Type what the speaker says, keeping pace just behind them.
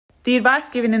The advice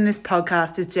given in this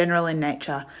podcast is general in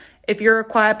nature. If you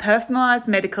require personalised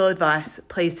medical advice,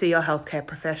 please see your healthcare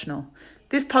professional.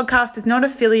 This podcast is not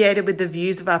affiliated with the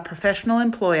views of our professional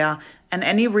employer, and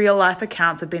any real-life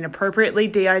accounts have been appropriately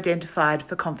de-identified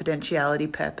for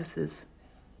confidentiality purposes.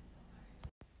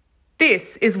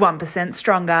 This is 1%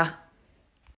 Stronger.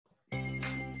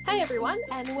 Hey everyone,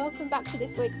 and welcome back to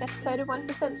this week's episode of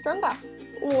 1% Stronger.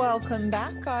 Welcome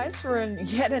back, guys, for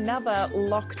yet another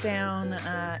lockdown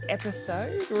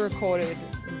episode recorded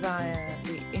via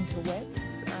the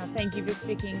interwebs. Thank you for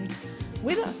sticking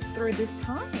with us through this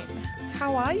time.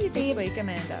 How are you this week,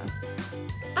 Amanda?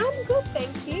 I'm good,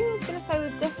 thank you. I was going to say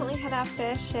we've definitely had our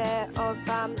fair share of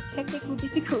technical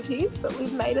difficulties, but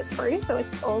we've made it through, so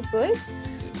it's all good.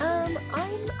 I'm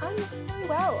very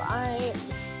well.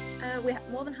 We're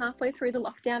more than halfway through the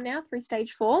lockdown now, through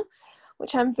stage 4,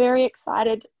 which I'm very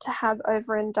excited to have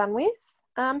over and done with.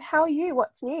 How are you?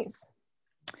 What's news?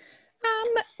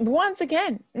 Once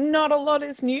again, not a lot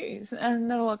is news and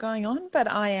not a lot going on, but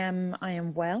I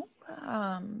am well.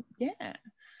 Yeah.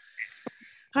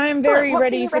 I am very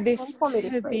ready for this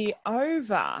to be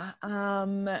over.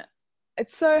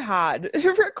 It's so hard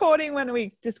recording when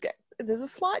we just get, there's a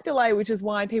slight delay, which is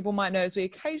why people might notice we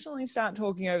occasionally start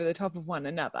talking over the top of one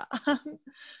another.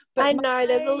 But I know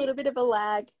there's a little bit of a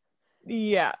lag.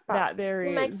 Yeah, that there is.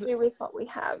 We'll make do with what we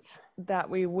have. That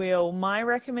we will. My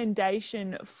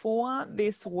recommendation for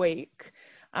this week,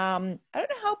 I don't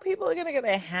know how people are going to get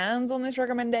their hands on this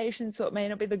recommendation, so it may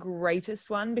not be the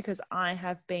greatest one because I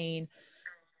have been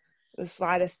the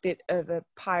slightest bit of a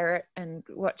pirate and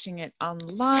watching it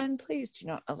online. Please do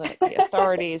not alert the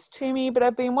authorities to me, but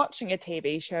I've been watching a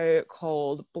TV show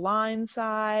called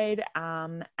Blindside,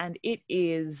 and it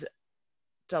is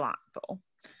delightful.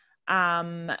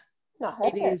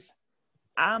 It is,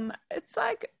 it's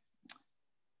like,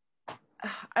 I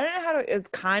don't know how to, it's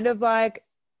kind of like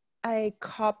a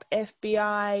cop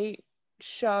FBI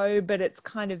show, but it's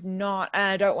kind of not,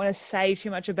 and I don't want to say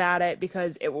too much about it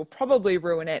because it will probably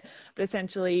ruin it, but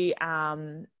essentially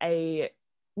a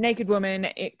naked woman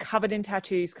covered in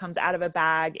tattoos comes out of a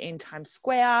bag in Times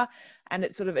Square, and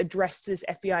it sort of addresses this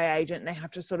FBI agent, and they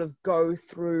have to sort of go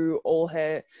through all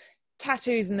her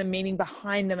tattoos and the meaning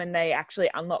behind them, and they actually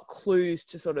unlock clues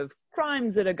to sort of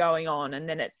crimes that are going on, and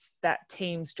then it's that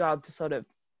team's job to sort of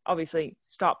obviously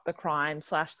stop the crime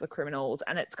 / the criminals,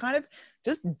 and it's kind of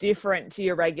just different to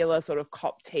your regular sort of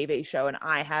cop TV show, and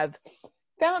I have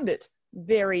found it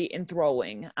very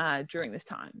enthralling during this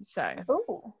time. So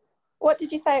cool. What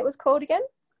did you say it was called again?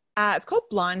 It's called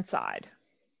Blindside.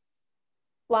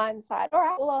 All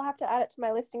right, well, I'll have to add it to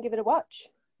my list and give it a watch.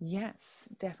 Yes,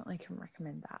 definitely can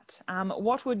recommend that.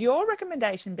 What would your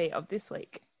recommendation be of this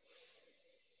week?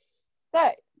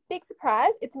 So, big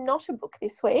surprise, it's not a book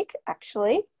this week,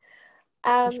 actually.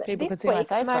 This week,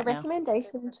 my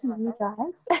recommendation to you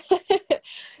guys,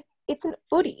 it's an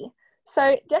Oodie.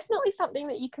 So definitely something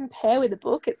that you can pair with a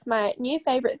book. It's my new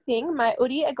favourite thing, my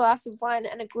Oodie, a glass of wine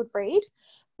and a good read.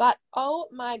 But oh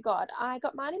my God, I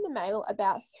got mine in the mail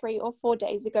about 3 or 4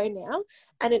 days ago now,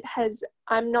 and it has,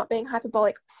 I'm not being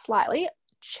hyperbolic, slightly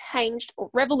changed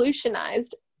or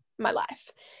revolutionized my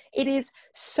life. It is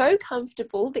so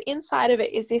comfortable. The inside of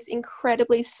it is this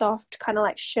incredibly soft kind of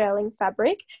like shearling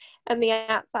fabric, and the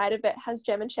outside of it has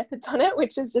German Shepherds on it,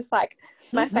 which is just like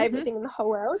my favorite thing in the whole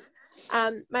world.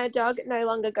 My dog no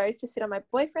longer goes to sit on my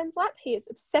boyfriend's lap. He is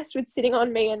obsessed with sitting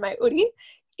on me and my Oodie.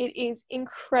 It is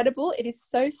incredible. It is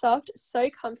so soft, so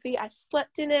comfy. I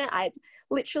slept in it. I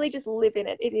literally just live in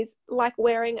it. It is like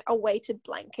wearing a weighted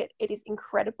blanket. It is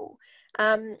incredible.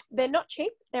 They're not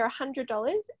cheap. They're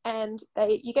 $100, and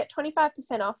you get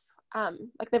 25% off.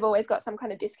 Like they've always got some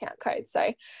kind of discount code.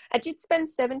 So I did spend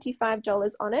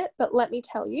 $75 on it, but let me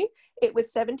tell you, it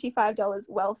was $75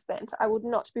 well spent. I would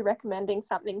not be recommending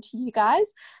something to you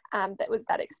guys that was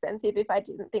that expensive if I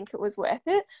didn't think it was worth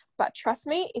it. But trust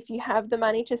me, if you have the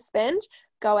money to spend,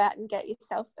 go out and get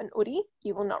yourself an Oodie.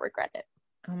 You will not regret it.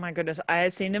 Oh my goodness, I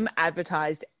have seen them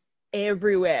advertised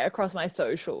everywhere across my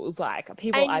socials. Like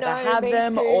people either have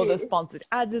them or the sponsored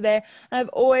ads are there, and I've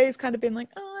always kind of been like,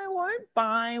 oh, I won't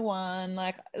buy one.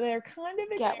 Like they're kind of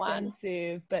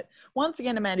expensive. But once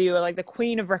again, Amanda, you are like the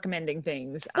queen of recommending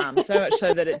things, so much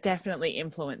so that it definitely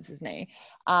influences me.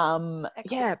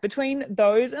 Yeah, between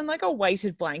those and like a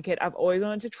weighted blanket, I've always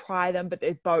wanted to try them, but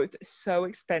they're both so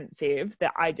expensive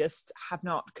that I just have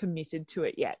not committed to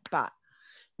it yet. But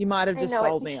You might have just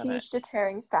sold me on it. It's a huge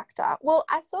deterring factor. Well,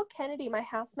 I saw Kennedy, my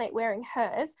housemate, wearing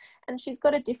hers, and she's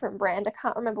got a different brand. I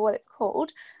can't remember what it's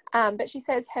called, but she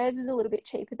says hers is a little bit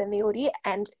cheaper than the Oodie,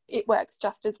 and it works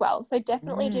just as well. So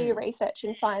definitely do your research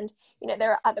and find,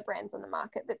 there are other brands on the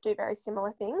market that do very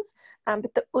similar things,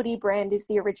 but the Oodie brand is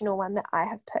the original one that I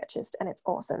have purchased, and it's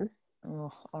awesome.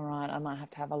 Oh, all right. I might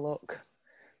have to have a look.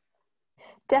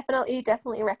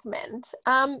 Definitely recommend.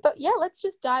 But yeah, let's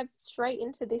just dive straight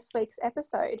into this week's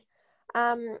episode.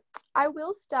 I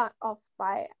will start off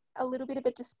by a little bit of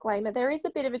a disclaimer. There is a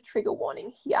bit of a trigger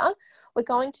warning here. We're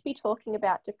going to be talking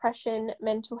about depression,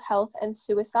 mental health, and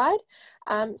suicide.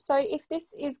 So if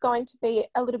this is going to be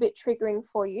a little bit triggering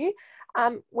for you,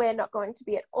 we're not going to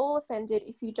be at all offended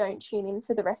if you don't tune in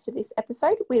for the rest of this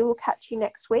episode. We will catch you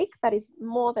next week. That is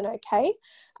more than okay.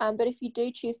 But if you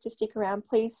do choose to stick around,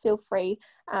 please feel free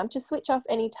to switch off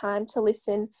any time to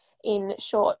listen in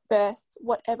short bursts,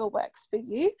 whatever works for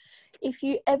you. If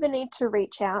you ever need to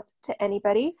reach out to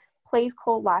anybody, please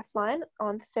call Lifeline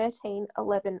on 13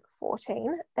 11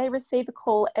 14. They receive a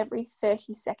call every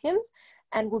 30 seconds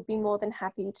and would be more than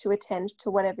happy to attend to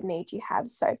whatever need you have.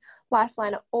 So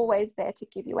Lifeline are always there to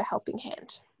give you a helping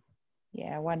hand.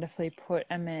 Yeah, wonderfully put,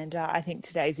 Amanda. I think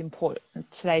today's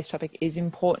topic is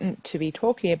important to be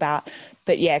talking about,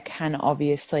 but yeah, can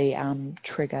obviously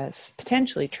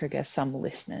potentially trigger some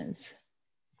listeners.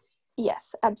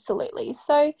 Yes, absolutely.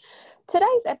 So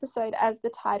today's episode, as the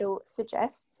title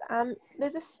suggests,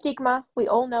 there's a stigma, we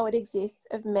all know it exists,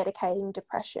 of medicating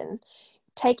depression,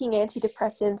 taking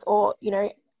antidepressants, or,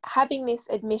 having this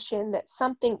admission that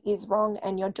something is wrong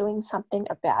and you're doing something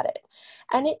about it.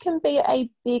 And it can be a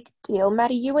big deal.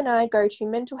 Maddie, you and I go to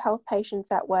mental health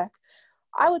patients at work.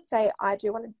 I would say I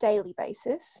do on a daily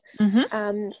basis.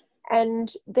 Mm-hmm.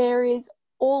 And there is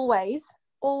always,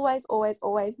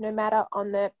 no matter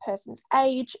on the person's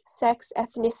age, sex,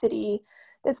 ethnicity,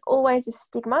 there's always a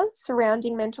stigma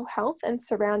surrounding mental health and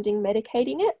surrounding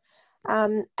medicating it.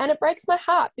 And it breaks my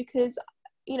heart because,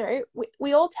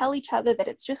 we all tell each other that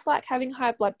it's just like having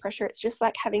high blood pressure. It's just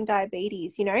like having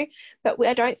diabetes, but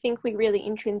I don't think we really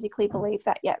intrinsically believe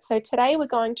that yet. So today we're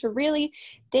going to really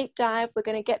deep dive. We're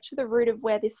going to get to the root of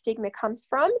where this stigma comes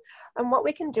from and what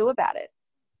we can do about it.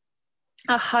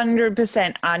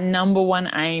 100%. Our number one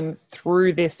aim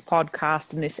through this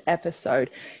podcast and this episode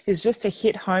is just to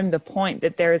hit home the point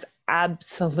that there is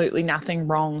absolutely nothing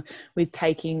wrong with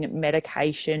taking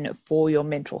medication for your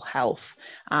mental health,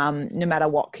 no matter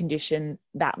what condition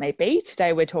that may be.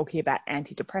 Today we're talking about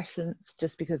antidepressants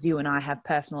just because you and I have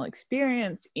personal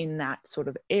experience in that sort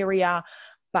of area.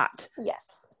 But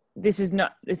yes,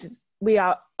 we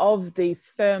are of the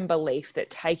firm belief that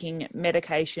taking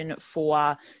medication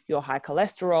for your high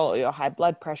cholesterol or your high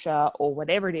blood pressure or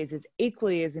whatever it is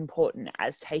equally as important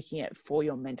as taking it for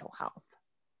your mental health.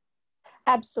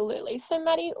 Absolutely. So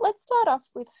Maddie, let's start off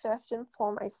with first and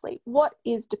foremostly, what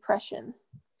is depression?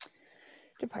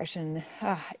 Depression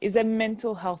is a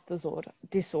mental health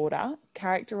disorder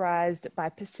characterized by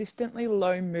persistently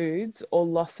low moods or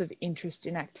loss of interest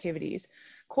in activities,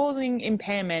 causing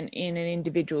impairment in an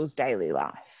individual's daily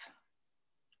life.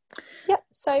 Yep.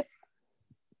 So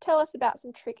tell us about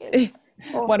some triggers.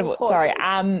 Wonderful. Sorry.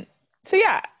 So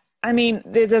yeah, I mean,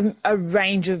 there's a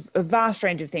vast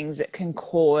range of things that can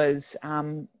cause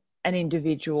an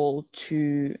individual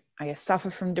to, suffer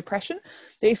from depression.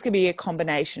 These could be a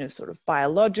combination of sort of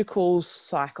biological,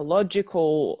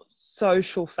 psychological,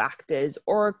 social factors,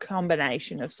 or a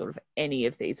combination of sort of any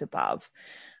of these above.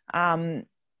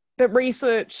 But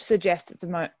research suggests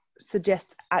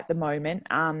at the moment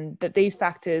that these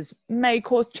factors may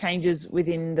cause changes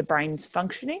within the brain's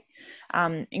functioning,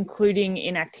 including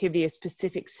inactivity of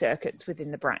specific circuits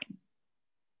within the brain.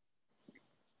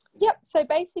 Yep. So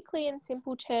basically, in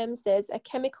simple terms, there's a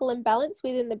chemical imbalance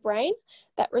within the brain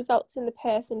that results in the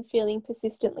person feeling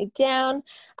persistently down,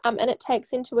 and it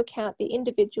takes into account the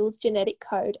individual's genetic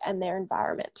code and their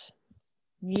environment.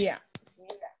 Yeah,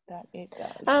 that it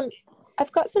does.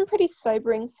 I've got some pretty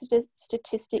sobering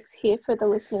statistics here for the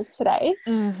listeners today.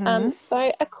 Mm-hmm.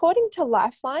 So according to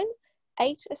Lifeline,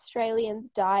 8 Australians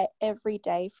die every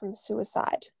day from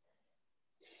suicide.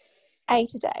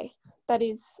 8 a day. That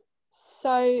is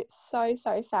so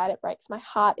sad. It breaks my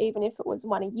heart. Even if it was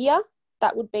 1 a year,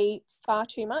 that would be far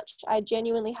too much. I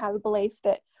genuinely have a belief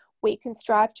that we can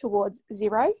strive towards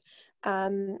 0.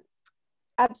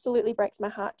 Absolutely breaks my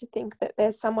heart to think that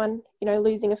there's someone,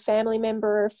 losing a family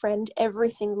member or a friend every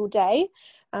single day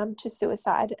to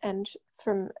suicide and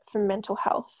from mental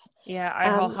health. Yeah, I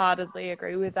wholeheartedly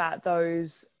agree with that.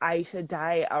 Those 8 a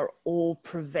day are all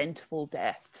preventable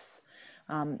deaths.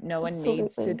 No one Absolutely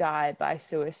needs to die by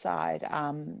suicide.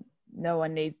 no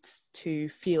one needs to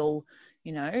feel,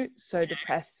 you know, so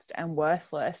depressed and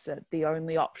worthless that the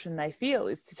only option they feel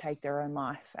is to take their own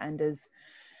life. And as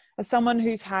someone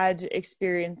who's had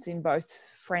experience in both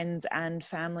friends and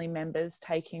family members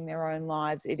taking their own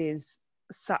lives, it is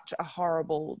such a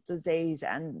horrible disease,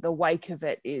 and the wake of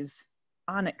it is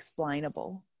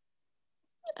unexplainable.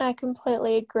 I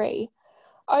completely agree.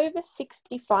 Over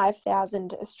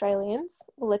 65,000 Australians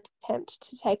will attempt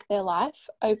to take their life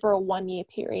over a 1-year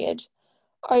period.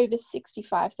 Over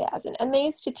 65,000. And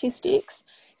these statistics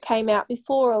came out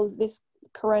before all this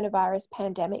coronavirus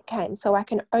pandemic came. So I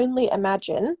can only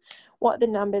imagine what the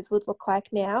numbers would look like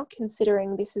now,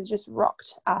 considering this has just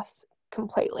rocked us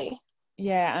completely.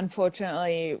 Yeah,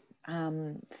 unfortunately,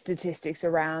 statistics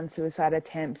around suicide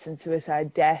attempts and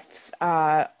suicide deaths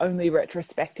are only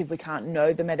retrospective. We can't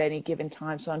know them at any given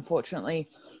time. So unfortunately,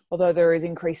 although there is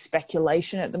increased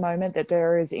speculation at the moment that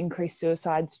there is increased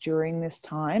suicides during this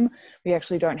time, we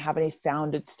actually don't have any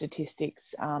founded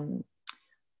statistics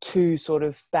to sort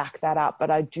of back that up.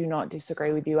 But I do not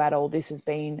disagree with you at all. This has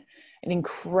been an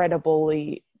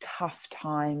incredibly tough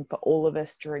time for all of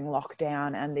us during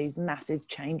lockdown and these massive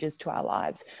changes to our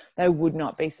lives. They would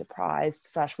not be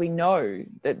surprised, we know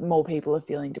that more people are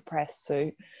feeling depressed.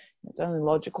 So it's only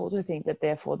logical to think that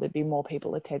therefore there'd be more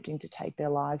people attempting to take their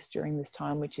lives during this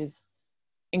time, which is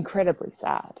incredibly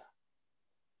sad.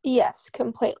 Yes,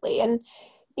 completely. And,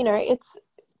 you know, it's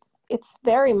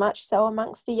very much so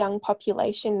amongst the young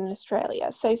population in Australia.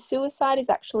 So suicide is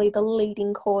actually the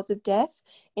leading cause of death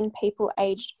in people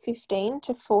aged 15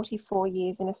 to 44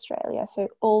 years in Australia. So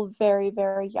all very,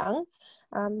 very young,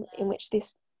 in which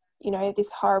this, you know,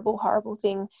 this horrible, horrible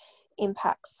thing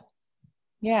impacts.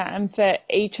 Yeah, and for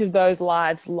each of those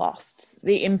lives lost,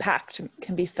 the impact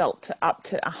can be felt to up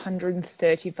to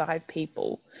 135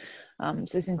 people.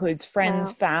 So this includes friends,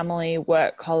 wow, family,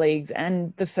 work colleagues,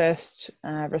 and the first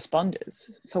responders,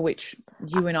 for which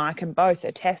you and I can both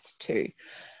attest to.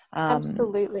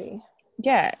 Absolutely.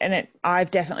 Yeah, and I've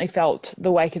definitely felt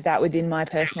the wake of that within my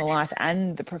personal life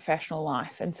and the professional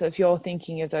life. And so if you're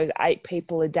thinking of those 8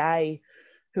 people a day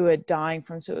who are dying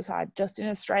from suicide just in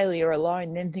Australia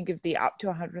alone, then think of the up to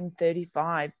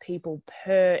 135 people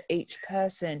per each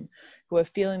person who are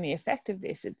feeling the effect of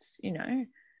this. It's, you know,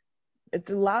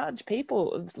 it's a large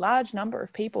number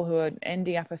of people who are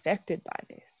ending up affected by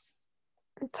this.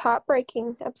 It's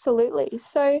heartbreaking, absolutely.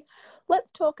 So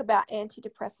let's talk about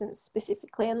antidepressants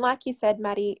specifically. And like you said,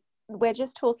 Maddie, we're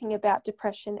just talking about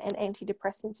depression and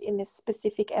antidepressants in this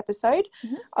specific episode.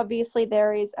 Mm-hmm. Obviously,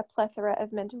 there is a plethora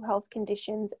of mental health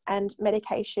conditions and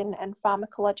medication and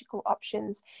pharmacological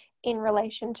options in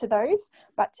relation to those.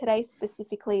 But today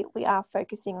specifically, we are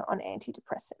focusing on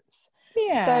antidepressants.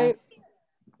 Yeah. So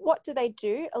what do they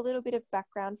do? A little bit of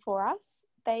background for us.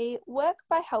 They work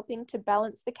by helping to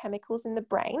balance the chemicals in the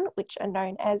brain, which are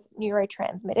known as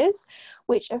neurotransmitters,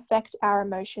 which affect our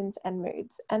emotions and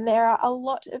moods. And there are a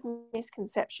lot of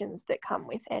misconceptions that come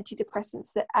with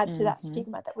antidepressants that add to that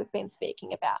stigma that we've been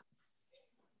speaking about.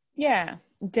 Yeah,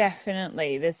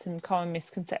 definitely. There's some common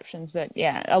misconceptions, but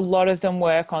yeah, a lot of them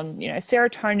work on, you know,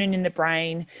 serotonin in the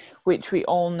brain, which we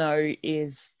all know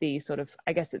is the sort of,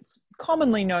 I guess it's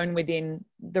commonly known within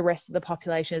the rest of the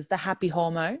population as the happy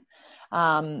hormone.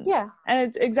 Yeah. And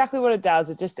it's exactly what it does.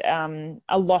 It just,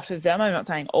 a lot of them, I'm not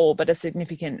saying all, but a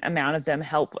significant amount of them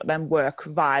help them work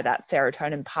via that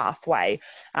serotonin pathway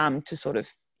to sort of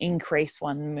increase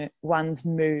one's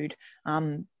mood.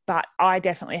 But I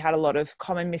definitely had a lot of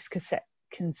common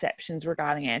misconceptions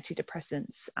regarding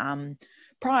antidepressants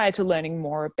prior to learning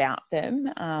more about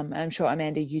them. And I'm sure,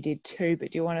 Amanda, you did too,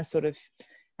 but do you want to sort of,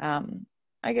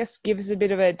 I guess, give us a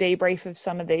bit of a debrief of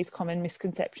some of these common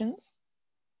misconceptions?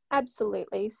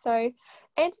 Absolutely. So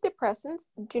antidepressants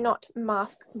do not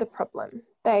mask the problem.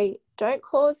 They don't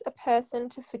cause a person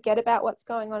to forget about what's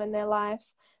going on in their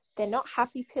life. They're not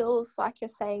happy pills, like you're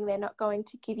saying. They're not going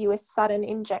to give you a sudden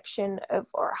injection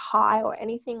or a high or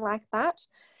anything like that.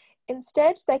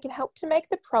 Instead, they can help to make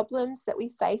the problems that we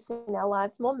face in our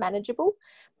lives more manageable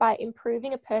by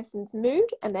improving a person's mood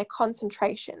and their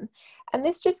concentration. And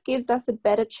this just gives us a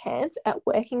better chance at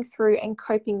working through and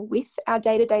coping with our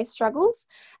day-to-day struggles,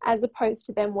 as opposed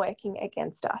to them working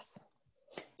against us.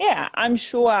 Yeah, I'm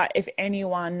sure if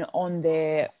anyone on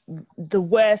the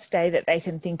worst day that they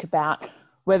can think about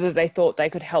whether they thought they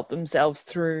could help themselves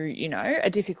through, you know, a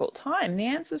difficult time. The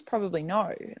answer is probably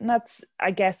no. And that's,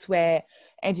 I guess, where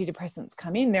antidepressants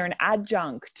come in. They're an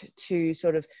adjunct to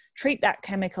sort of treat that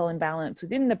chemical imbalance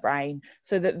within the brain,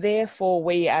 so that therefore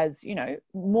we, as, you know,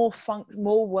 more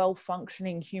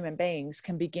well-functioning human beings,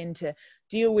 can begin to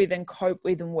deal with and cope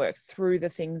with and work through the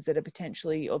things that are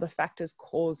potentially, or the factors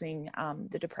causing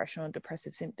the depression or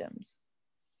depressive symptoms.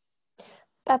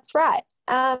 That's right.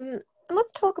 And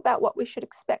let's talk about what we should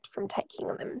expect from taking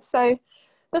them. So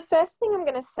the first thing I'm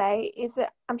going to say is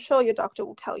that I'm sure your doctor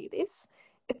will tell you this.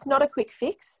 It's not a quick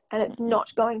fix, and it's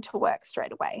not going to work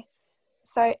straight away.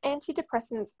 So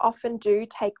antidepressants often do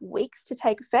take weeks to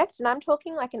take effect, and I'm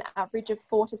talking like an average of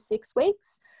 4 to 6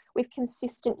 weeks with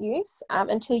consistent use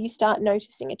until you start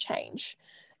noticing a change.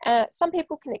 Some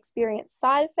people can experience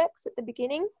side effects at the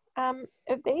beginning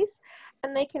of these,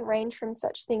 and they can range from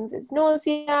such things as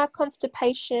nausea,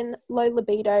 constipation, low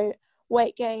libido,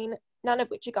 weight gain, none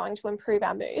of which are going to improve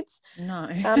our moods. No.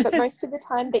 But most of the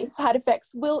time, these side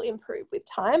effects will improve with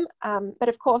time. But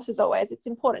of course, as always, it's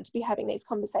important to be having these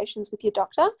conversations with your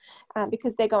doctor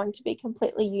because they're going to be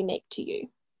completely unique to you.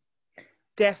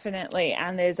 Definitely.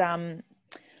 And there's,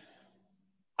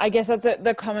 I guess that's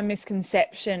the common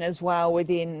misconception as well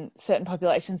within certain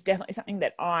populations, definitely something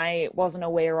that I wasn't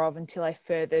aware of until I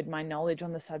furthered my knowledge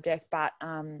on the subject. But,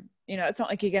 you know, it's not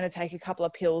like you're going to take a couple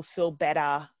of pills, feel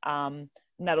better,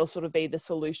 and that'll sort of be the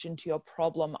solution to your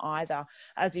problem either.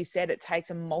 As you said, it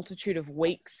takes a multitude of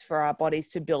weeks for our bodies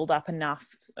to build up enough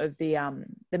of the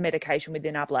medication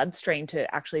within our bloodstream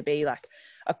to actually be like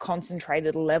a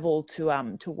concentrated level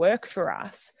to work for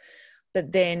us.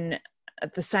 But then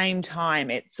at the same time,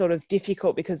 it's sort of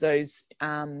difficult because those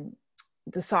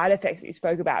the side effects that you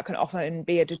spoke about can often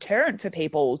be a deterrent for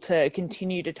people to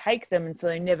continue to take them, and so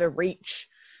they never reach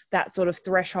that sort of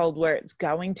threshold where it's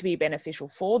going to be beneficial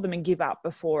for them and give up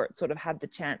before it sort of had the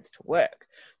chance to work.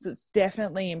 So it's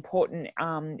definitely important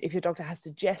if your doctor has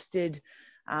suggested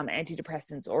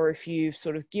antidepressants, or if you've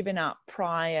sort of given up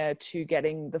prior to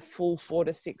getting the full 4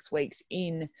 to 6 weeks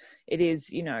in, it is,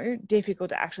 you know, difficult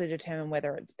to actually determine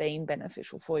whether it's been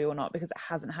beneficial for you or not because it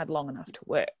hasn't had long enough to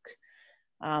work.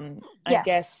 Yes, I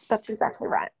guess that's exactly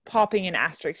right. Popping an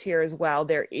asterisk here as well,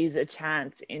 there is a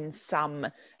chance in some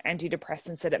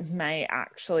antidepressants that it may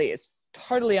actually, it's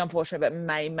totally unfortunate, but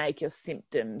may make your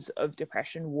symptoms of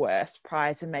depression worse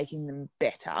prior to making them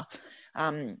better.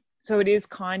 So it is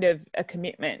kind of a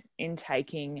commitment in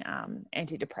taking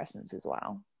antidepressants as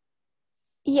well.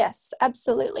 Yes,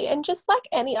 absolutely. And just like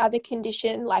any other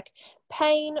condition, like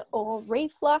pain or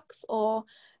reflux or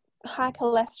high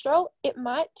cholesterol, it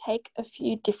might take a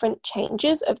few different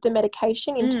changes of the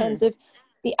medication in terms of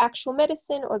the actual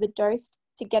medicine or the dose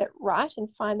to get it right and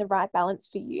find the right balance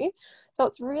for you. So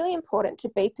it's really important to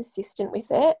be persistent with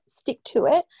it, stick to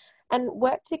it, and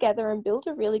work together and build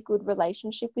a really good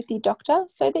relationship with your doctor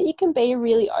so that you can be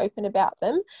really open about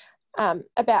them.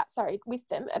 With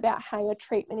them about how your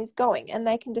treatment is going, and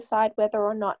they can decide whether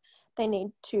or not they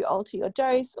need to alter your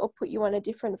dose or put you on a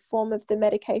different form of the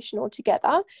medication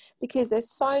altogether, because there's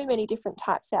so many different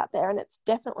types out there and it's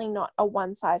definitely not a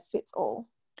one size fits all.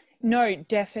 No,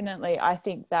 definitely. I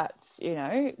think that's, you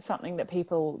know, something that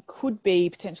people could be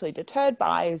potentially deterred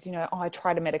by is, you know, oh, I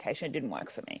tried a medication, it didn't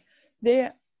work for me.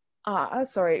 There are,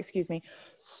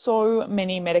 so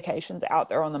many medications out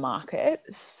there on the market,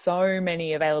 so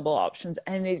many available options.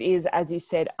 And it is, as you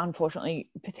said, unfortunately,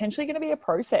 potentially going to be a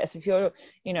process. If you're,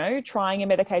 you know, trying a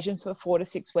medication for 4 to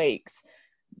 6 weeks,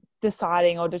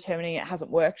 deciding or determining it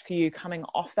hasn't worked for you, coming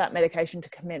off that medication to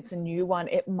commence a new one,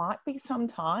 it might be some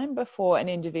time before an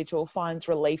individual finds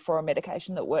relief for a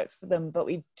medication that works for them. But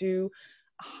we do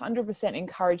 100%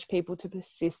 encourage people to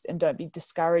persist and don't be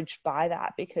discouraged by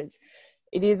that, because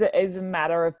it is a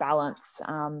matter of balance.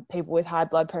 People with high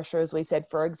blood pressure, as we said,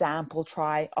 for example,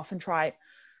 often try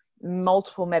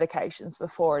multiple medications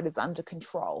before it is under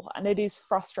control. And it is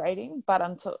frustrating, but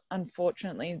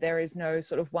unfortunately, there is no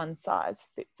sort of one size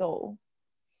fits all.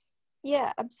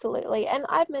 Yeah, absolutely. And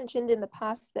I've mentioned in the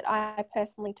past that I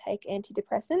personally take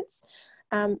antidepressants,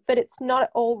 but it's not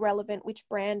at all relevant which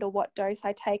brand or what dose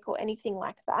I take or anything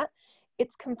like that.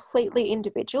 It's completely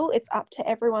individual. It's up to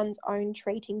everyone's own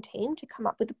treating team to come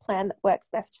up with a plan that works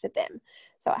best for them.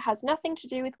 So it has nothing to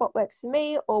do with what works for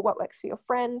me or what works for your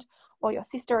friend or your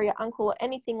sister or your uncle or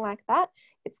anything like that.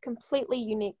 It's completely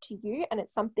unique to you, and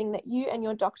it's something that you and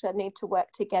your doctor need to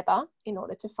work together in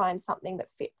order to find something that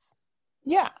fits.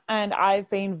 Yeah, and I've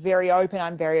been very open.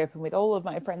 I'm very open with all of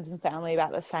my friends and family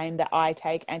about the same, that I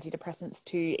take antidepressants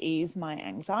to ease my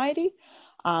anxiety,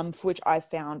 for which I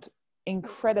found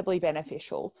incredibly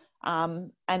beneficial.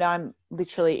 And I'm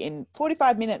literally in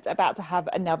 45 minutes about to have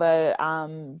another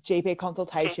GP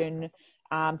consultation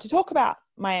to talk about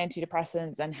my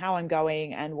antidepressants and how I'm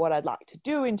going and what I'd like to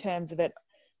do in terms of it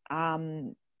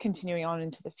continuing on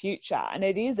into the future. And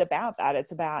it is about that.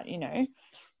 It's about,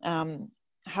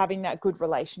 having that good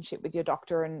relationship with your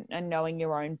doctor and knowing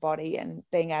your own body and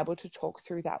being able to talk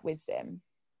through that with them.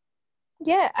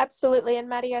 Yeah, absolutely. And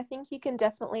Maddie, I think you can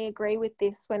definitely agree with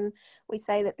this when we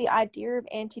say that the idea of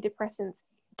antidepressants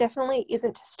definitely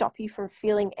isn't to stop you from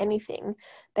feeling anything.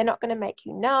 They're not going to make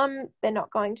you numb. They're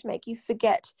not going to make you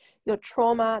forget your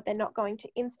trauma. They're not going to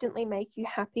instantly make you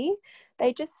happy.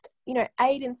 They just,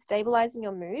 aid in stabilizing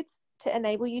your moods to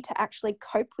enable you to actually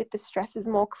cope with the stresses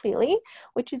more clearly,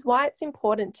 which is why it's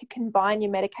important to combine your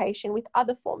medication with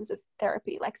other forms of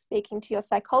therapy, like speaking to your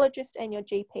psychologist and your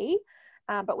GP.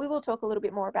 But we will talk a little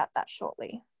bit more about that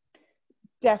shortly.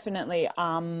 Definitely.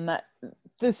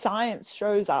 The science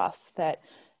shows us that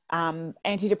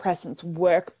antidepressants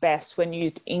work best when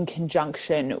used in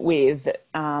conjunction with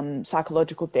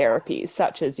psychological therapies,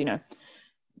 such as,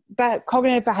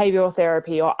 cognitive behavioral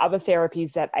therapy or other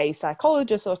therapies that a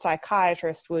psychologist or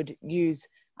psychiatrist would use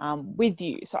with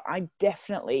you. So I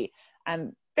definitely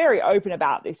am very open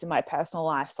about this in my personal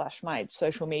life / my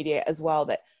social media as well,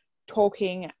 that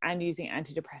talking and using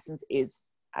antidepressants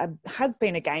has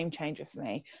been a game changer for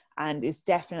me and is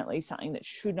definitely something that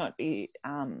should not be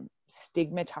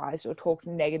stigmatized or talked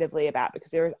negatively about,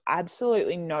 because there is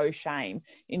absolutely no shame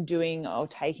in doing or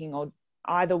taking or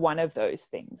either one of those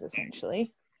things,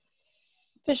 essentially.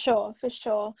 For sure.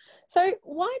 So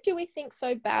why do we think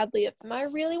so badly of them? I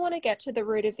really want to get to the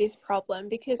root of this problem,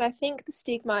 because I think the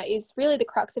stigma is really the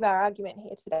crux of our argument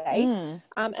here today.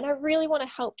 And I really want to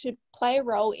help to play a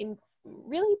role in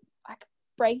really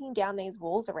breaking down these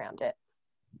walls around it.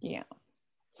 Yeah,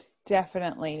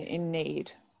 definitely in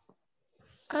need.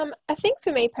 I think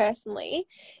for me personally,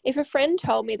 if a friend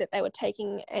told me that they were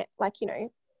taking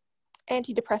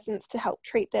antidepressants to help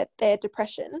treat their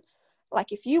depression,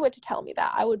 like if you were to tell me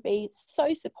that, I would be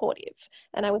so supportive.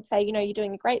 And I would say, you're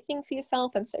doing a great thing for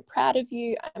yourself. I'm so proud of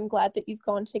you. I'm glad that you've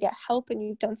gone to get help and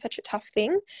you've done such a tough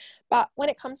thing. But when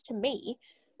it comes to me,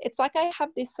 it's like I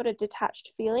have this sort of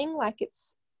detached feeling, like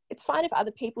it's fine if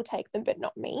other people take them, but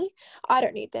not me. I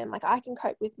don't need them. Like I can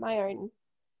cope with my own,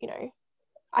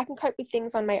 I can cope with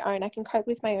things on my own. I can cope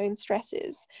with my own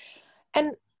stresses.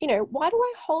 And why do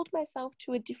I hold myself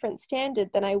to a different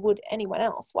standard than I would anyone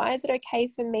else? Why is it okay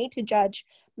for me to judge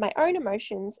my own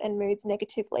emotions and moods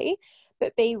negatively,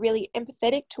 but be really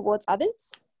empathetic towards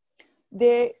others?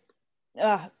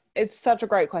 It's such a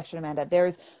great question, Amanda. There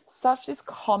is such this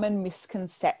common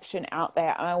misconception out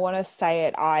there. And I want to say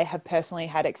it, I have personally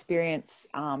had experience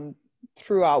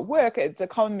through our work. It's a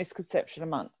common misconception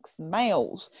amongst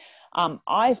males.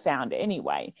 I found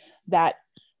anyway, that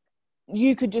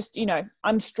you could just,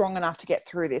 I'm strong enough to get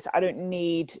through this. I don't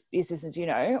need the assistance,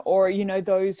 or,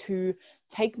 those who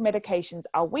take medications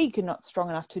are weak and not strong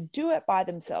enough to do it by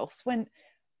themselves, when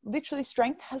literally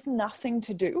strength has nothing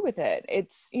to do with it.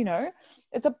 It's,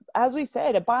 it's as we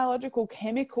said, a biological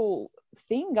chemical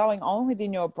thing going on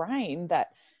within your brain that,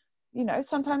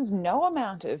 sometimes no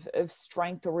amount of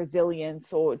strength or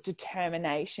resilience or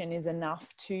determination is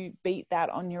enough to beat that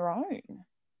on your own.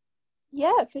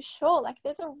 Yeah, for sure. Like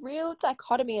there's a real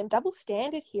dichotomy and double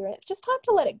standard here. And it's just time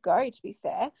to let it go, to be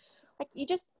fair. Like you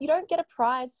don't get a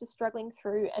prize for struggling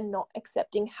through and not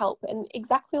accepting help. And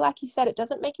exactly like you said, it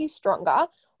doesn't make you stronger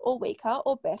or weaker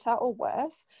or better or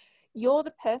worse. You're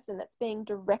the person that's being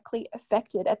directly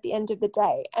affected at the end of the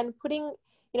day. And putting,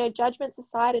 judgments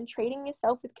aside and treating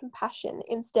yourself with compassion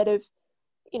instead of,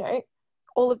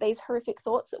 all of these horrific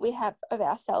thoughts that we have of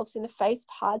ourselves in the face of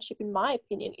hardship, in my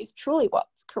opinion, is truly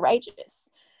what's courageous.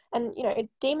 And,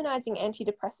 demonizing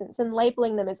antidepressants and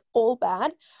labeling them as all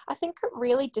bad, I think it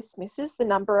really dismisses the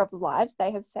number of lives they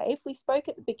have saved. We spoke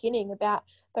at the beginning about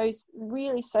those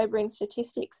really sobering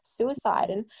statistics of suicide.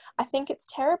 And I think it's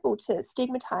terrible to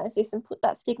stigmatize this and put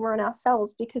that stigma on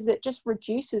ourselves, because it just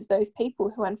reduces those people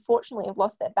who unfortunately have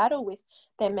lost their battle with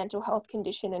their mental health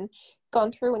condition and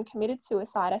gone through and committed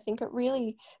suicide. I think it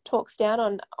really talks down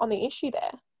on the issue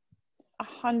there.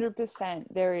 100%.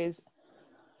 There is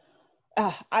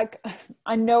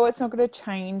I know it's not going to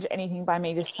change anything by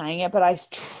me just saying it, but I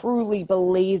truly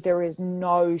believe there is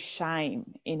no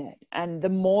shame in it. And the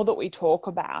more that we talk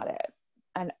about it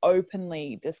and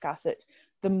openly discuss it,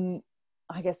 the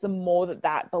more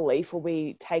that belief will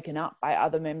be taken up by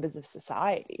other members of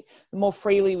society. The more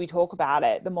freely we talk about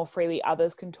it, the more freely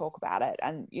others can talk about it.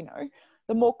 And,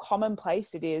 the more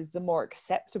commonplace it is, the more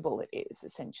acceptable it is,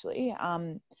 essentially.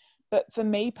 But for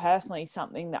me personally,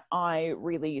 something that I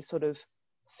really sort of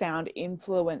found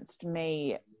influenced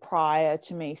me prior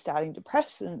to me starting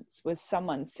depressants was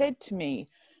someone said to me,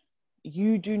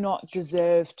 you do not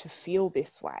deserve to feel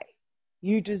this way.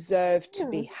 You deserve to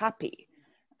be happy.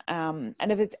 And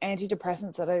if it's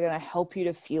antidepressants that are going to help you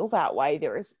to feel that way,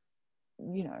 there is,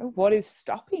 what is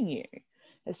stopping you,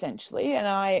 essentially? And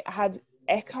I have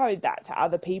echoed that to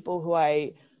other people who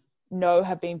I know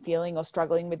have been feeling or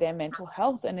struggling with their mental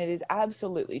health. And it is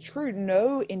absolutely true.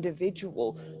 No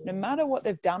individual, no matter what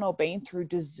they've done or been through,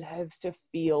 deserves to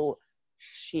feel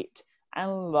shit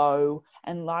and low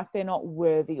and like they're not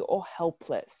worthy or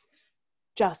helpless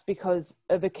just because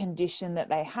of a condition that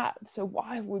they have. So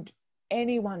why would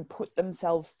anyone put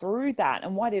themselves through that?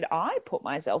 And why did I put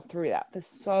myself through that for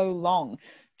so long?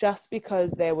 Just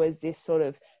because there was this sort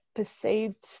of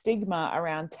perceived stigma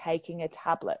around taking a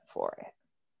tablet for it.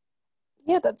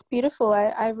 Yeah, that's beautiful.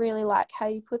 I really like how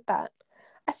you put that.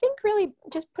 I think really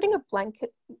just putting a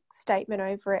blanket statement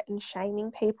over it and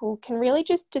shaming people can really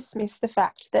just dismiss the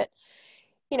fact that,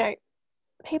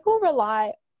 people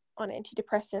rely on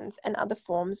antidepressants and other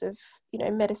forms of,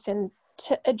 medicine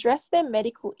to address their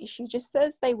medical issue just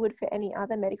as they would for any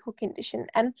other medical condition.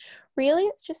 And really,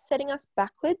 it's just setting us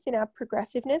backwards in our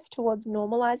progressiveness towards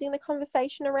normalizing the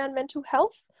conversation around mental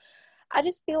health. I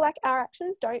just feel like our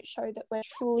actions don't show that we're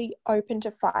truly open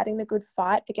to fighting the good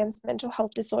fight against mental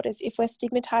health disorders if we're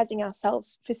stigmatizing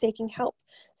ourselves for seeking help.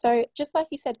 So just like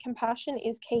you said, compassion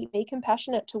is key. Be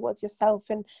compassionate towards yourself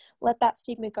and let that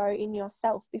stigma go in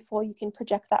yourself before you can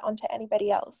project that onto anybody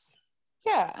else.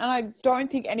 Yeah, and I don't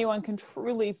think anyone can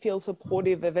truly feel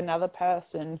supportive of another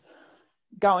person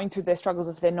going through their struggles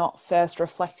if they're not first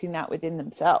reflecting that within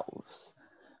themselves.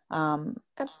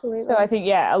 Absolutely. So I think,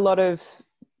 a lot of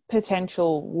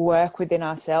potential work within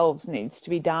ourselves needs to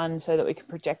be done so that we can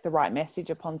project the right message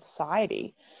upon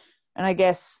society. And I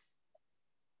guess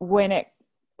when it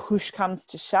push comes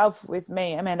to shove with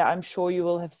me, Amanda, I'm sure you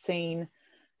will have seen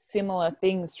similar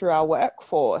things through our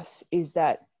workforce, is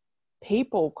that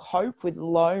people cope with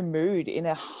low mood in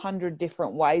 100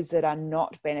 different ways that are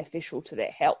not beneficial to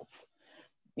their health.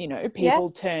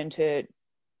 People turn to,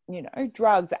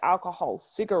 drugs, alcohol,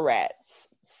 cigarettes,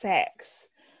 sex,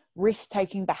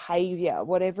 risk-taking behavior,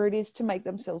 whatever it is to make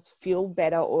themselves feel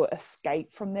better or escape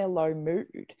from their low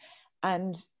mood.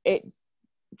 And it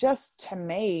just, to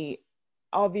me,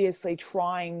 obviously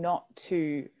trying not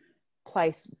to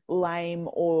place blame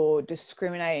or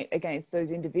discriminate against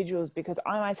those individuals, because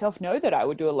I myself know that I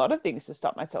would do a lot of things to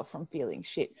stop myself from feeling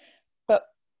shit. But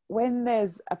when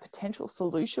there's a potential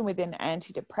solution within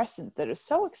antidepressants that are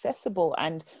so accessible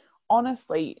and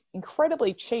honestly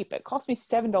incredibly cheap, it cost me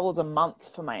 $7 a month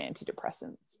for my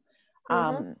antidepressants.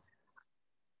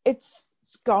 It's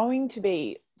going to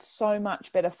be so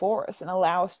much better for us and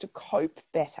allow us to cope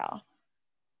better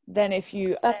than if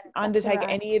you undertake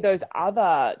any of those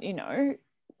other,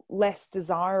 less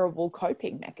desirable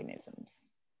coping mechanisms.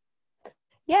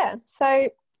 Yeah. So,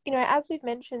 as we've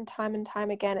mentioned time and time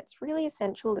again, it's really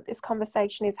essential that this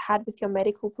conversation is had with your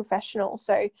medical professional,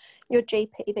 so your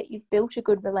GP that you've built a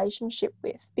good relationship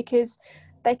with, because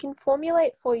they can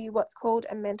formulate for you what's called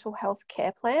a mental health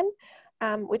care plan,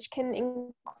 which can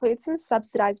include some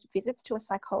subsidized visits to a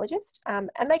psychologist, and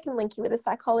they can link you with a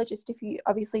psychologist if you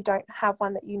obviously don't have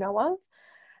one that you know of.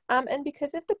 And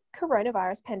because of the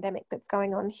coronavirus pandemic that's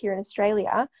going on here in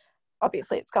Australia,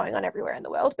 obviously it's going on everywhere in the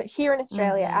world, but here in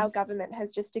Australia, our government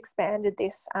has just expanded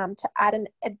this to add an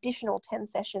additional 10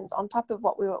 sessions on top of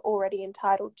what we were already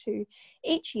entitled to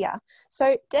each year.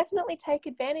 So definitely take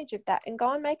advantage of that and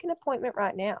go and make an appointment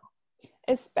right now.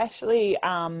 Especially,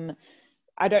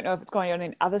 I don't know if it's going on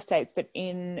in other states, but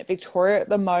in Victoria at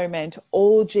the moment,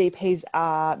 all GPs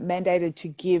are mandated to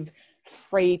give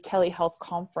free telehealth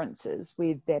conferences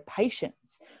with their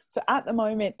patients. So at the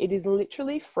moment, it is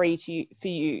literally free for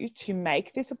you to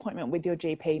make this appointment with your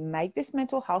GP, make this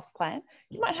mental health plan.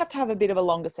 You might have to have a bit of a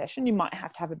longer session. You might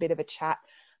have to have a bit of a chat,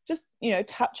 just,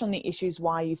 touch on the issues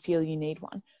why you feel you need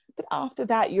one. But after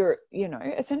that, you're,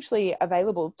 essentially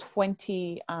available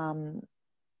 20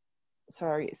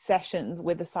 sessions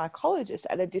with a psychologist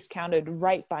at a discounted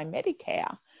rate by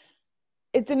Medicare.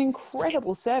 It's an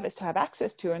incredible service to have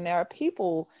access to. And there are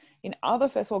people in other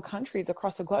first world countries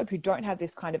across the globe who don't have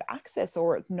this kind of access,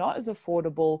 or it's not as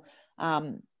affordable.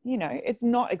 It's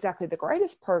not exactly the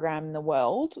greatest program in the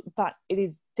world, but it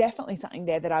is definitely something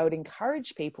there that I would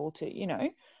encourage people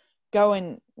to, go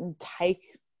and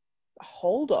take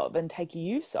hold of and take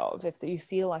use of if you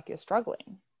feel like you're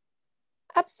struggling.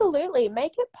 Absolutely.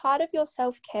 Make it part of your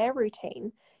self-care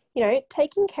routine. You know,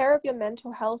 taking care of your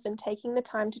mental health and taking the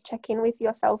time to check in with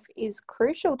yourself is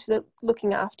crucial to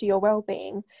looking after your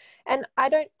well-being. And I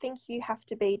don't think you have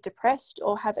to be depressed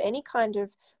or have any kind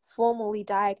of formally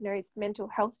diagnosed mental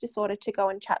health disorder to go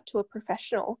and chat to a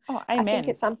professional. Oh, amen. I think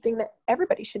it's something that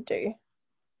everybody should do.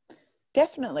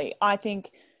 Definitely. I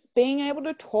think being able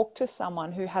to talk to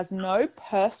someone who has no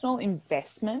personal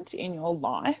investment in your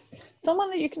life, someone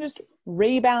that you can just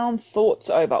rebound thoughts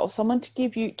over, or someone to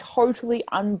give you totally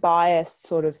unbiased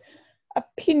sort of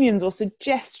opinions or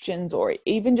suggestions, or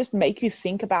even just make you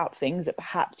think about things that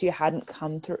perhaps you hadn't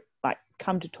come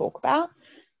to talk about,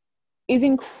 is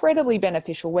incredibly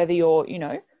beneficial, whether you're, you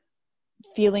know,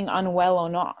 feeling unwell or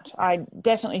not. I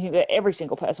definitely think that every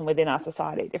single person within our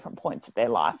society at different points of their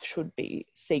life should be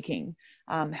seeking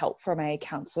help from a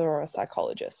counsellor or a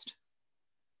psychologist.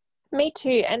 Me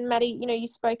too. And Maddie, you know, you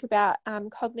spoke about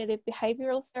cognitive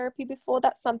behavioral therapy before.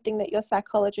 That's something that your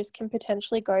psychologist can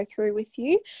potentially go through with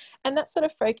you. And that sort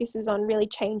of focuses on really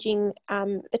changing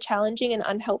the challenging and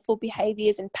unhelpful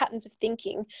behaviors and patterns of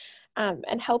thinking,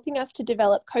 and helping us to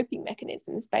develop coping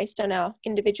mechanisms based on our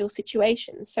individual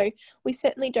situations. So we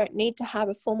certainly don't need to have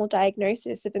a formal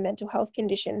diagnosis of a mental health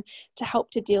condition to help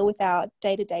to deal with our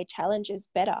day-to-day challenges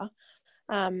better.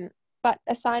 But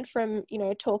aside from, you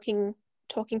know, talking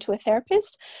to a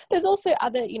therapist, there's also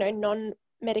other, you know,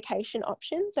 non-medication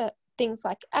options, things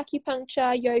like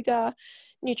acupuncture, yoga,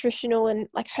 nutritional and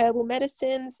like herbal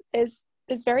medicines. There's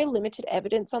very limited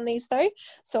evidence on these though,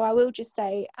 so I will just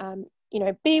say, you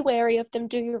know, be wary of them,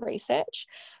 do your research.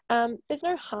 There's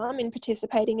no harm in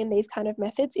participating in these kind of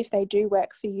methods if they do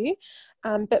work for you.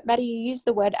 But Maddie, you used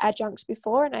the word adjunct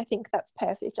before, and I think that's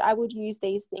perfect. I would use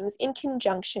these things in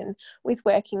conjunction with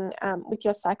working with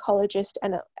your psychologist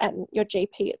and your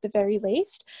GP at the very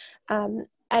least,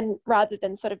 and rather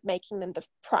than sort of making them the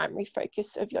primary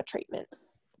focus of your treatment.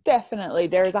 Definitely.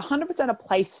 There is 100% a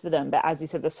place for them, but as you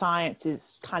said, the science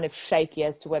is kind of shaky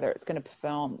as to whether it's going to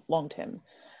perform long-term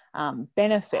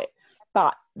benefit.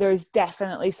 But there is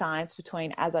definitely science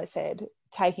between, as I said,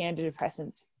 taking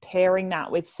antidepressants, pairing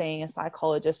that with seeing a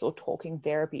psychologist or talking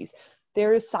therapies.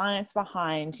 There is science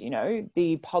behind, you know,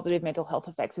 the positive mental health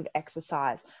effects of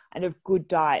exercise and of good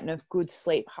diet and of good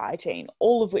sleep hygiene,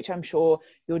 all of which I'm sure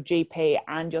your GP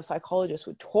and your psychologist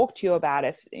would talk to you about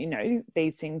if, you know,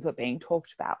 these things were being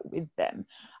talked about with them,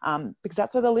 because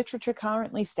that's where the literature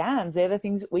currently stands. They're the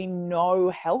things that we know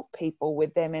help people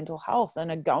with their mental health and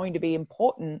are going to be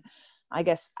important, I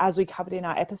guess, as we covered in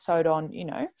our episode on, you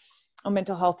know, on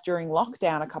mental health during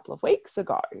lockdown a couple of weeks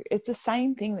ago. It's the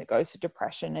same thing that goes for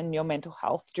depression and your mental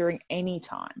health during any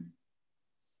time.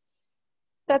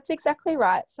 That's exactly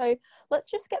right. So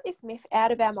let's just get this myth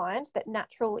out of our mind that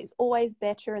natural is always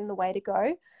better and the way to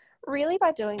go. Really,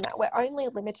 by doing that, we're only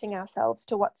limiting ourselves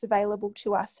to what's available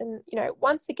to us. And, you know,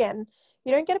 once again,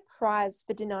 you don't get a prize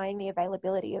for denying the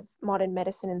availability of modern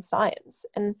medicine and science.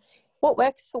 And what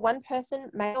works for one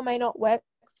person may or may not work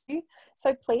for you.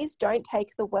 So please don't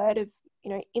take the word of, you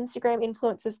know, Instagram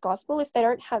influencers gospel if they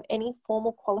don't have any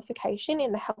formal qualification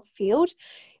in the health field.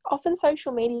 Often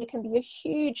social media can be a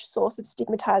huge source of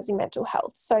stigmatizing mental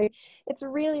health. So it's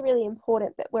really, really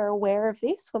important that we're aware of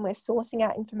this when we're sourcing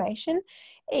out information.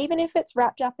 Even if it's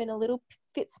wrapped up in a little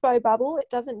Fitspo bubble, it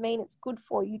doesn't mean it's good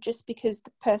for you just because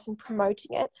the person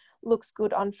promoting it looks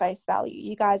good on face value.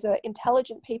 You guys are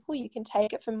intelligent people. You can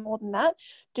take it for more than that.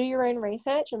 Do your own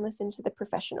research and listen to the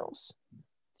professionals.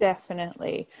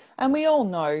 Definitely. And we all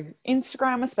know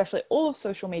Instagram, especially all of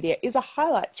social media, is a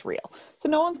highlights reel. So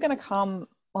no one's going to come,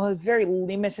 well, there's very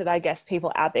limited, I guess,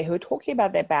 people out there who are talking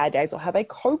about their bad days or how they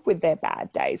cope with their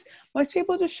bad days. Most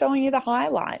people are just showing you the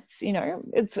highlights. You know,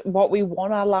 it's what we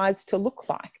want our lives to look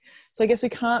like. So I guess we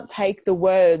can't take the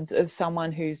words of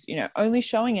someone who's, you know, only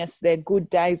showing us their good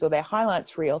days or their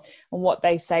highlights reel and what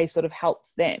they say sort of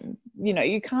helps them. You know,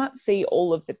 you can't see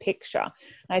all of the picture. And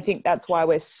I think that's why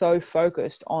we're so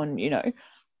focused on, you know,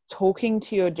 talking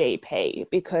to your GP,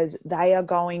 because they are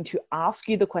going to ask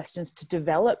you the questions to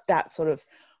develop that sort of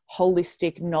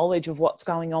holistic knowledge of what's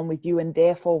going on with you and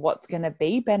therefore what's going to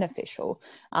be beneficial.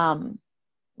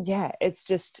 Yeah, it's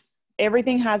just,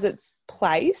 everything has its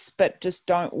place, but just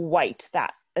don't weight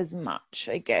that as much,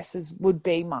 I guess, as would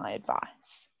be my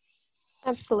advice.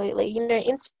 Absolutely. You know,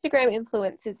 Instagram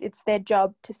influencers, it's their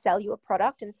job to sell you a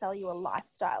product and sell you a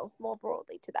lifestyle more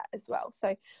broadly to that as well.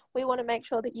 So we want to make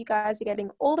sure that you guys are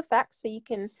getting all the facts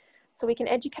so we can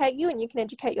educate you and you can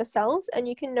educate yourselves, and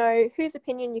you can know whose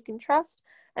opinion you can trust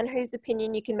and whose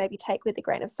opinion you can maybe take with a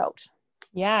grain of salt.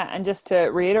 Yeah, and just to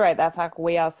reiterate that fact,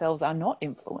 we ourselves are not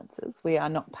influencers. We are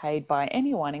not paid by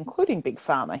anyone, including Big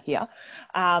Pharma here.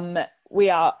 We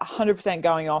are 100%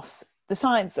 going off the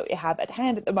science that we have at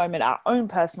hand at the moment, our own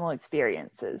personal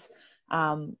experiences,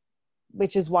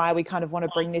 which is why we kind of want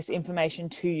to bring this information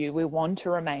to you. We want to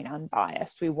remain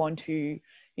unbiased. We want to,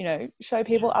 you know, show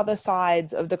people other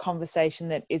sides of the conversation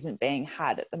that isn't being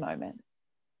had at the moment.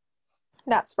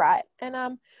 That's right.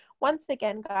 And once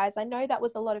again, guys, I know that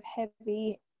was a lot of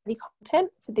heavy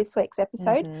content for this week's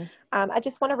episode. I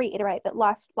just want to reiterate that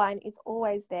Lifeline is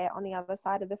always there on the other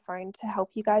side of the phone to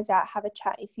help you guys out, have a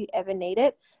chat if you ever need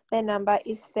it. Their number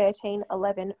is 13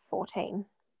 11 14.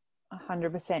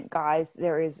 100%, guys.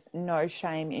 There is no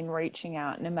shame in reaching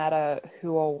out, no matter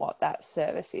who or what that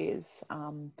service is.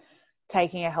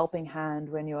 Taking a helping hand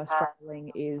when you are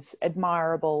struggling is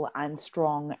admirable and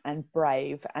strong and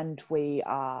brave, and we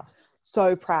are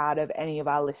so proud of any of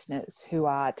our listeners who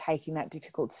are taking that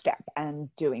difficult step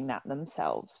and doing that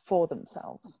themselves, for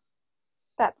themselves.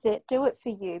 That's it. Do it for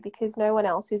you, because no one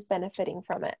else is benefiting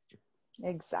from it.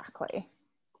 Exactly.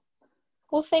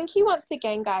 Well, thank you once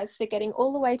again, guys, for getting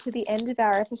all the way to the end of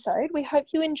our episode. We hope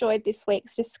you enjoyed this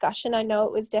week's discussion. I know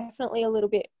it was definitely a little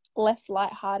bit less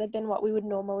lighthearted than what we would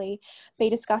normally be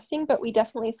discussing, but we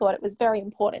definitely thought it was very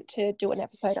important to do an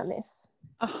episode on this.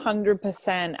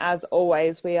 100%. As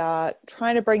always, we are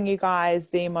trying to bring you guys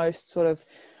the most sort of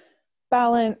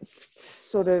balanced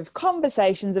sort of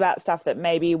conversations about stuff that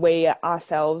maybe we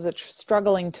ourselves are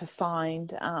struggling to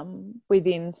find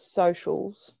within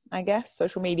socials, I guess,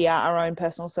 social media, our own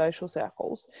personal social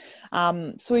circles.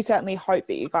 So we certainly hope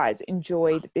that you guys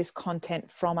enjoyed this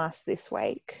content from us this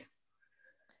week.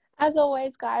 As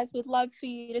always, guys, we'd love for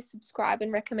you to subscribe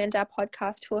and recommend our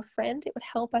podcast to a friend. It would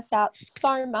help us out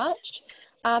so much.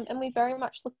 And we very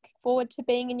much look forward to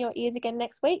being in your ears again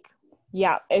next week.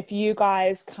 Yeah, if you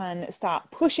guys can start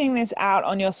pushing this out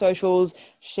on your socials,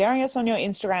 sharing us on your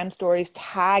Instagram stories,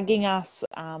 tagging us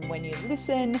when you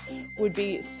listen, would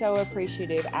be so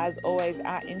appreciative. As always,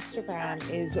 our Instagram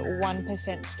is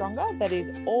 1% stronger. That is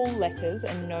all letters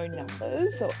and no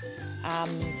numbers.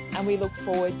 And we look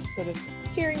forward to sort of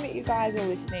hearing that you guys are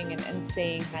listening and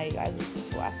seeing how you guys listen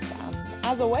to us.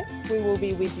 As always, we will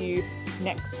be with you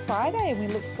next Friday, and we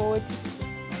look forward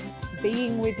to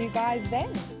being with you guys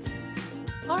then.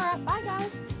 All right, bye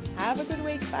guys. Have a good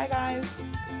week. Bye guys.